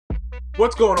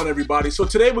What's going on, everybody? So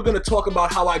today we're going to talk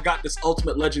about how I got this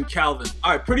Ultimate Legend Calvin.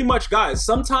 All right, pretty much, guys,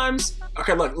 sometimes,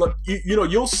 okay, look, you know,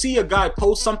 you'll see a guy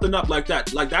post something up like that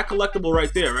collectible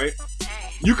right there, right?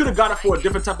 You could have got it for a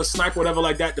different type of sniper, whatever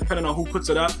like that, depending on who puts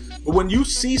it up. But when you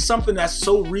see something that's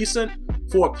so recent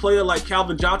for a player like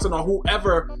Calvin Johnson or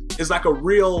whoever is like a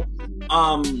real,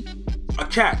 a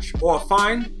catch or a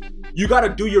find, you got to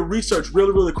do your research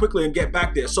really quickly and get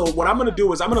back there. So what I'm going to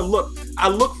do is I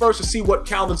look first to see what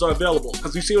Calvins are available,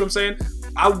 because you see what I'm saying?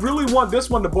 I really want this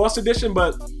one, the boss edition,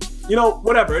 but you know,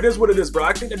 whatever, it is what it is, bro.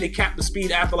 I think that they capped the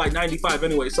speed after like 95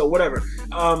 anyway, so whatever.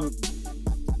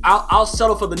 I'll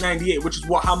settle for the 98, which is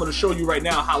how I'm going to show you right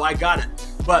now how I got it.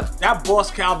 But that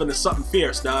boss Calvin is something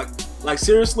fierce, dog. Like,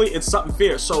 seriously, it's something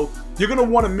fierce. So you're going to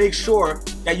want to make sure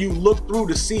that you look through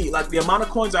to see, like, the amount of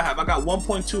coins I have. I got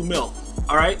 1.2 mil.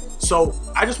 All right, so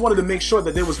I just wanted to make sure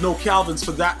that there was no Calvins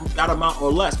for that amount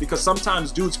or less, because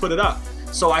sometimes dudes put it up.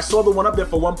 So I saw the one up there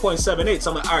for 1.78. So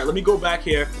I'm like, all right, let me go back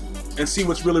here and see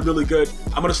what's really good.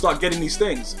 I'm gonna start getting these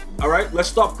things. All right, let's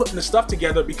start putting the stuff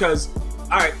together, because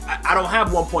all right, I don't have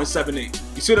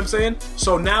 1.78. You see what I'm saying?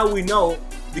 So now we know,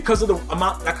 because of the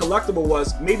amount that collectible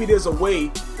was, maybe there's a way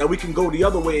that we can go the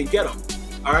other way and get them.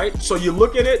 All right, so you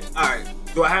look at it. All right,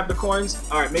 do I have the coins?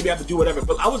 All right, maybe I have to do whatever.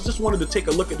 But I was just wanted to take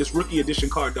a look at this rookie edition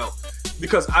card though,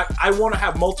 because I want to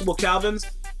have multiple Calvins,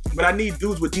 but I need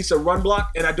dudes with decent run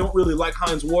block, and I don't really like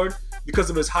Hines Ward because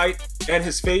of his height and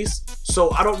his face.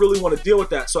 So I don't really want to deal with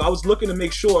that. So I was looking to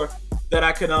make sure that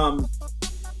I can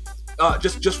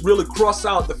just really cross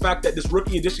out the fact that this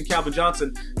rookie edition Calvin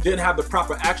Johnson didn't have the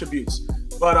proper attributes.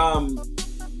 But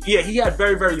yeah, he had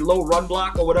very low run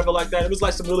block or whatever like that. It was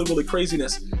like some really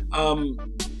craziness.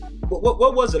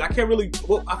 What was it? I can't really.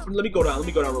 Well, let me go down. Let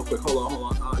me go down real quick. Hold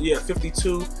on. Yeah,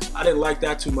 52. I didn't like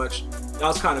that too much. That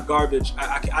was kind of garbage.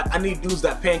 I need dudes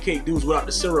that pancake dudes without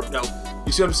the syrup though.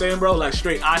 You see what I'm saying, bro? Like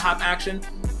straight IHOP action.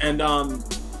 And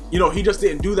you know, he just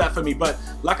didn't do that for me. But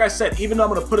like I said, even though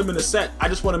I'm gonna put him in the set, I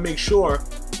just want to make sure,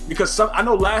 because I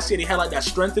know last year they had like that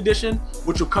strength edition,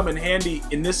 which will come in handy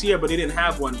in this year, but they didn't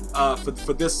have one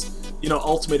for this, you know,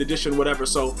 Ultimate Edition, whatever.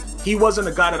 So he wasn't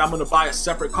a guy that I'm gonna buy a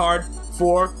separate card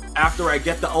for after I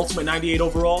get the Ultimate 98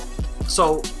 overall.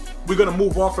 So we're gonna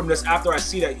move on from this after I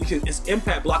see that his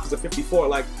impact block is a 54.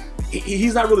 Like,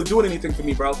 he's not really doing anything for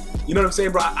me, bro. You know what I'm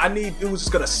saying, bro? I need dudes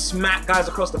just gonna smack guys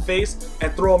across the face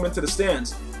and throw them into the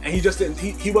stands. And he just didn't.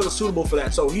 He wasn't suitable for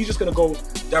that. So he's just gonna go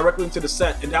directly into the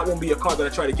set, and that won't be a card that I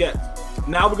try to get.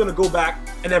 Now we're gonna go back,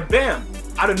 and then bam,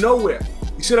 out of nowhere.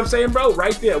 You see what I'm saying, bro?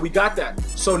 Right there, we got that.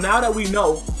 So now that we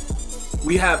know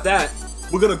we have that,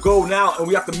 we're gonna go now, and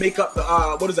we have to make up the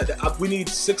what is that? We need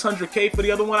 600K for the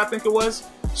other one, I think it was.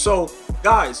 So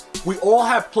guys, we all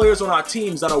have players on our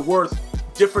teams that are worth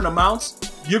different amounts.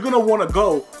 You're gonna want to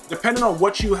go, depending on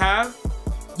what you have,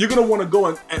 you're gonna want to go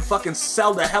and fucking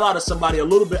sell the hell out of somebody a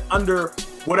little bit under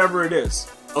whatever it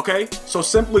is. Okay, so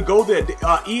simply go there.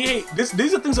 EA,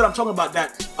 these are things that I'm talking about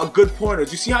that are good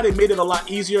pointers. You see how they made it a lot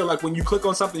easier? Like when you click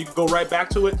on something, you can go right back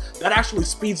to it. That actually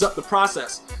speeds up the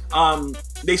process.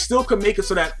 They still can make it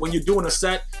so that when you're doing a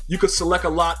set, you could select a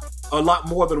lot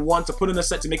more than one to put in a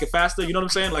set to make it faster. You know what I'm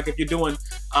saying? Like if you're doing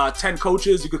 10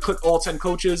 coaches, you could click all 10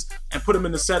 coaches and put them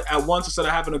in the set at once instead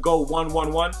of having to go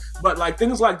 1. But like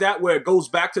things like that where it goes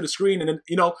back to the screen, and then,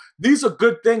 you know, these are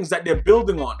good things that they're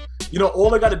building on. You know, all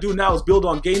they got to do now is build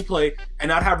on gameplay and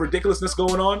not have ridiculously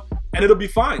going on, and it'll be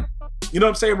fine. You know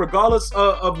what I'm saying? Regardless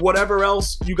of whatever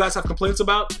else you guys have complaints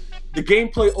about, the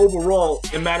gameplay overall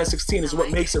in Madden 16 is what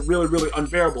makes it really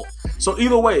unbearable. So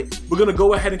either way, we're going to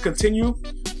go ahead and continue.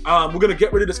 We're going to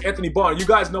get rid of this Anthony Barr. You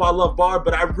guys know I love Barr,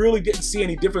 but I really didn't see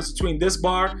any difference between this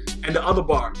Barr and the other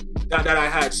Barr that I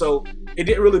had. So it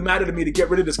didn't really matter to me to get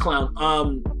rid of this clown.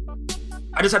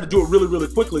 I just had to do it really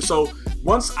quickly. So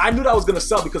once I knew that I was going to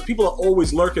sell, because people are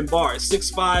always lurking Barr.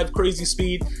 6'5", crazy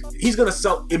speed. He's going to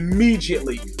sell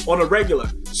immediately on a regular.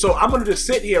 So I'm going to just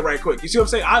sit here right quick. You see what I'm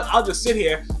saying? I'll just sit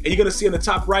here, and you're going to see in the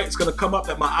top right, it's going to come up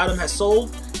that my item has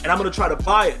sold, and I'm going to try to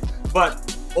buy it.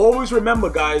 But always remember,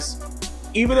 guys,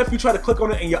 even if you try to click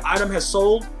on it and your item has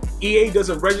sold, EA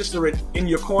doesn't register it in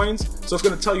your coins, so it's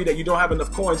going to tell you that you don't have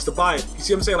enough coins to buy it. You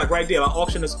see what I'm saying? Like right there, our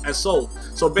auction has sold.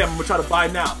 So bam, I'm going to try to buy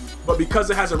now. But because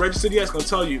it hasn't registered yet, it's going to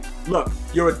tell you, look,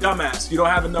 you're a dumbass. You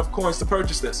don't have enough coins to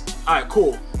purchase this. All right,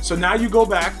 cool. So now you go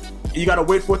back, and you got to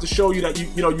wait for it to show you that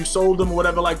you sold them or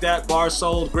whatever like that. Bar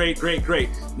sold, great.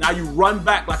 Now you run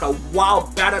back like a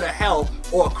wild bat out of hell,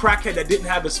 or a crackhead that didn't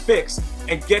have his fix,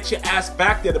 and get your ass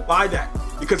back there to buy that,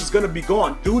 because it's going to be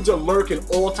gone. Dudes are lurking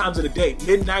all times of the day,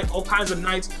 midnight, all kinds of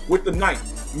nights with the night.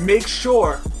 Make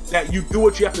sure that you do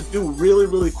what you have to do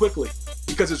really quickly.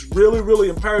 because it's really, really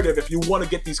imperative if you want to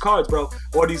get these cards, bro,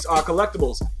 or these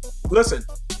collectibles. Listen,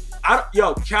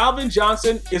 yo, Calvin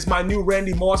Johnson is my new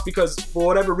Randy Moss, because for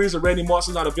whatever reason, Randy Moss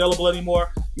is not available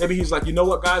anymore. Maybe he's like, you know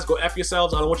what, guys, go F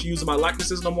yourselves. I don't want you using my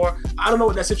likenesses no more. I don't know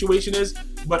what that situation is,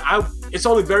 but it's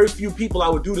only very few people I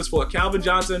would do this for. Calvin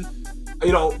Johnson,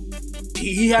 you know,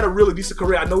 he had a really decent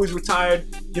career. I know he's retired,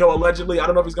 you know, allegedly. I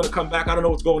don't know if he's going to come back. I don't know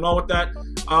what's going on with that.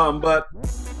 But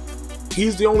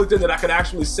he's the only thing that I could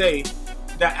actually say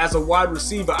that as a wide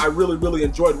receiver, I really, really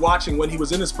enjoyed watching when he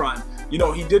was in his prime. You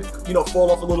know, he did, you know, fall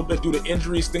off a little bit due to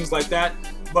injuries, things like that.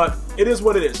 But it is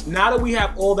what it is. Now that we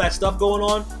have all that stuff going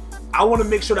on, I want to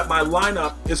make sure that my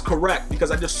lineup is correct, because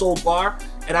I just sold bar,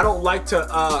 and I don't like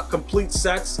to complete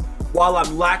sets while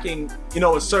I'm lacking, you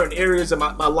know, in certain areas and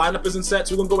my lineup isn't set.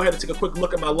 So we're going to go ahead and take a quick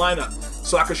look at my lineup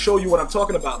so I can show you what I'm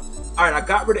talking about. All right, I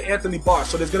got rid of Anthony Barr,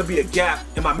 so there's going to be a gap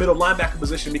in my middle linebacker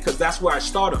position because that's where I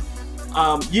start him.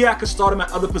 Yeah, I could start him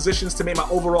at other positions to make my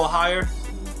overall higher.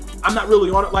 I'm not really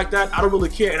on it like that. I don't really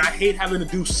care, and I hate having to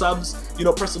do subs, you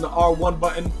know, pressing the R1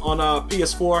 button on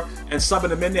PS4 and subbing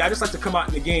them in there. I just like to come out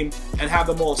in the game and have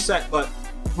them all set. But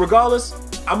regardless,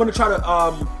 I'm going to try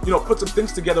to, you know, put some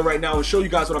things together right now and show you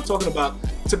guys what I'm talking about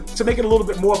to make it a little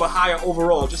bit more of a higher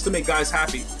overall, just to make guys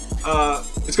happy.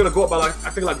 It's going to go up by, like,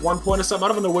 I think, like 1 point or something. I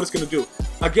don't even know what it's going to do.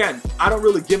 Again, I don't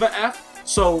really give a F,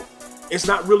 so it's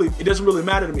not really, it doesn't really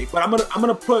matter to me. But I'm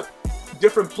gonna put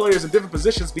different players in different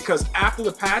positions, because after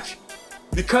the patch,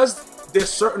 because there's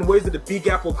certain ways that the B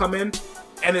gap will come in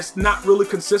and it's not really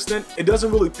consistent, it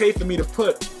doesn't really pay for me to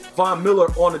put Von Miller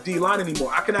on the D line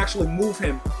anymore. I can actually move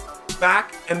him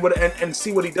back and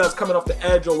see what he does coming off the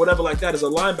edge or whatever like that as a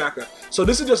linebacker. So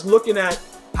this is just looking at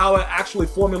how I actually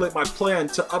formulate my plan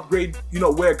to upgrade, you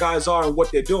know, where guys are and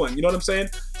what they're doing. You know what I'm saying?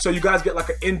 So you guys get like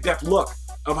an in-depth look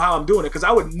of how I'm doing it, because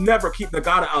I would never keep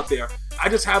Nagata out there. I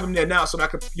just have him there now so that I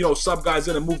could, you know, sub guys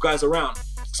in and move guys around.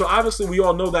 So obviously we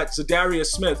all know that Zadarius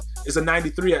Smith is a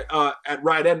 93 at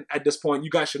right end at this point. You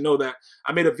guys should know that.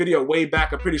 I made a video way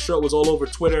back. I'm pretty sure it was all over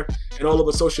Twitter and all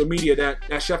over social media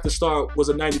that Chef the Star was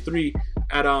a 93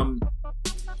 at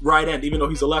right end, even though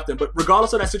he's a left end. But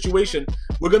regardless of that situation,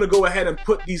 we're going to go ahead and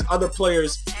put these other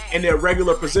players in their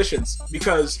regular positions,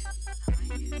 because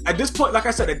at this point, like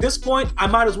I said, at this point, I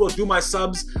might as well do my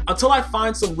subs until I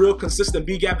find some real consistent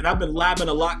B gap. And I've been labbing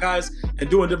a lot, guys, and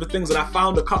doing different things, and I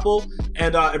found a couple.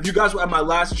 And if you guys were at my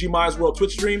last GmiasWorld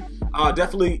Twitch stream,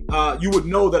 definitely you would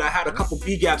know that I had a couple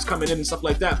B gaps coming in and stuff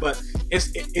like that. But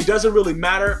it doesn't really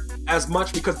matter as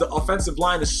much because the offensive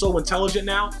line is so intelligent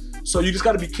now. So you just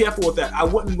got to be careful with that. I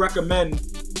wouldn't recommend,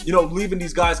 you know, leaving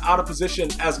these guys out of position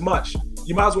as much.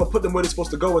 You might as well put them where they're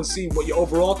supposed to go and see what your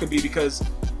overall could be, because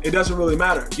it doesn't really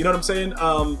matter. You know what I'm saying?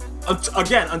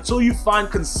 Again, until you find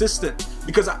consistent,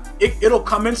 because it'll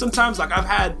come in sometimes. Like I've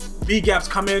had B gaps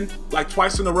come in like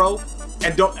twice in a row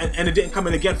and it didn't come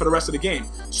in again for the rest of the game.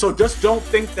 So just don't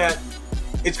think that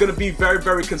it's going to be very,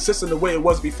 very consistent the way it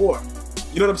was before.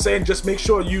 You know what I'm saying? Just make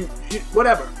sure you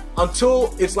whatever.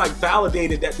 Until it's like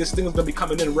validated that this thing is going to be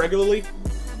coming in regularly,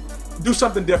 do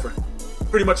something different.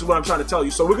 Pretty much is what I'm trying to tell you.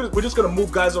 So we're just going to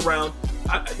move guys around.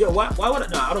 Why would I?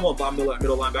 Nah, I don't want Von Miller at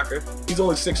middle linebacker. He's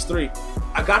only 6'3".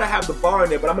 I got to have the bar in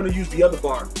there, but I'm going to use the other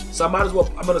bar. So I might as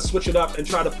well, I'm going to switch it up and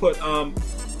try to put, I'm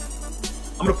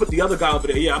going to put the other guy over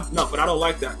there. Yeah, no, but I don't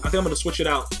like that. I think I'm going to switch it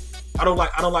out. I don't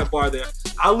like Bar there.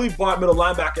 I'll leave Bar at middle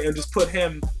linebacker and just put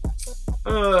him,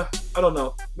 I don't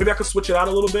know. Maybe I could switch it out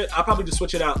a little bit. I'll probably just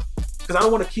switch it out because I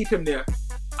don't want to keep him there.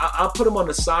 I'll put him on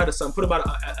the side or something. Put him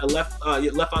at a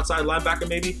left outside linebacker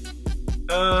maybe.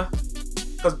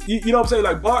 Because you know what I'm saying?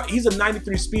 Like Bar, he's a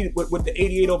 93 speed with the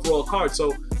 88 overall card.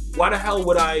 So why the hell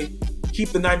would I keep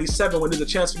the 97 when there's a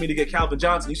chance for me to get Calvin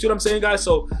Johnson? You see what I'm saying, guys?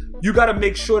 So you got to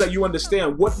make sure that you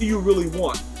understand, what do you really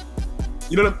want?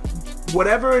 You know,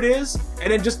 whatever it is,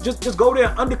 and then just go there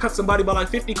and undercut somebody by like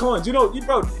 50 coins. You know,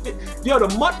 bro, yo,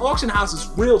 the MUT auction house is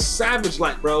real savage,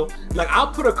 like, bro. Like, I'll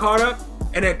put a card up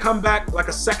and then come back like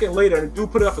a second later and do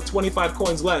put it up for 25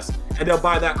 coins less, and they'll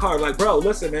buy that card. Like, bro,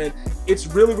 listen, man, it's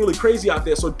really, really crazy out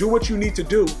there. So do what you need to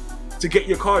do to get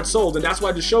your card sold, and that's why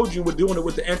I just showed you we're doing it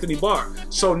with the Anthony Barr.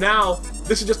 So now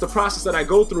this is just the process that I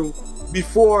go through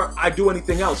before I do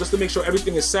anything else, just to make sure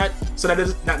everything is set, so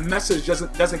that that message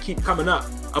doesn't keep coming up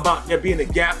about there being a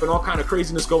gap and all kind of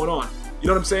craziness going on. You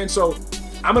know what I'm saying? So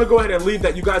I'm gonna go ahead and leave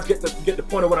that. You guys get the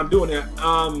point of what I'm doing there.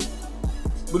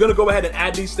 We're gonna go ahead and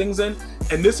add these things in,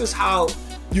 and this is how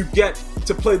you get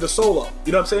to play the solo.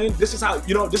 You know what I'm saying? This is how,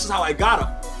 you know, this is how I got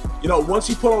them. You know, once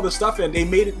you put all this stuff in, they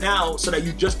made it now so that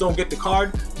you just don't get the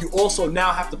card. You also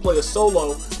now have to play a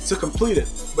solo to complete it.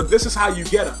 But this is how you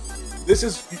get them. This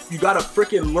is, you gotta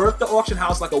freaking lurk the auction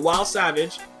house like a wild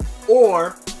savage,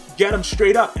 or get him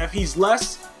straight up. If he's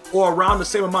less or around the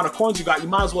same amount of coins you got, you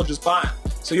might as well just buy him.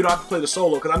 So you don't have to play the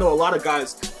solo, because I know a lot of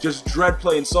guys just dread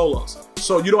playing solos.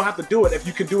 So you don't have to do it. If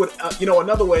you can do it, you know,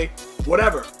 another way,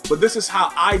 whatever. But this is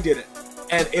how I did it.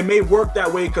 And it may work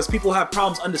that way because people have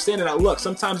problems understanding that, look,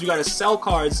 sometimes you got to sell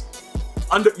cards,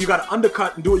 you got to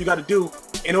undercut and do what you got to do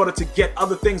in order to get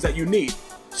other things that you need.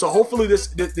 So hopefully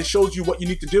this shows you what you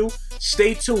need to do.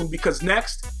 Stay tuned, because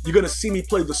next you're going to see me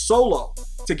play the solo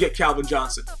to get Calvin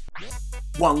Johnson.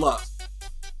 One love.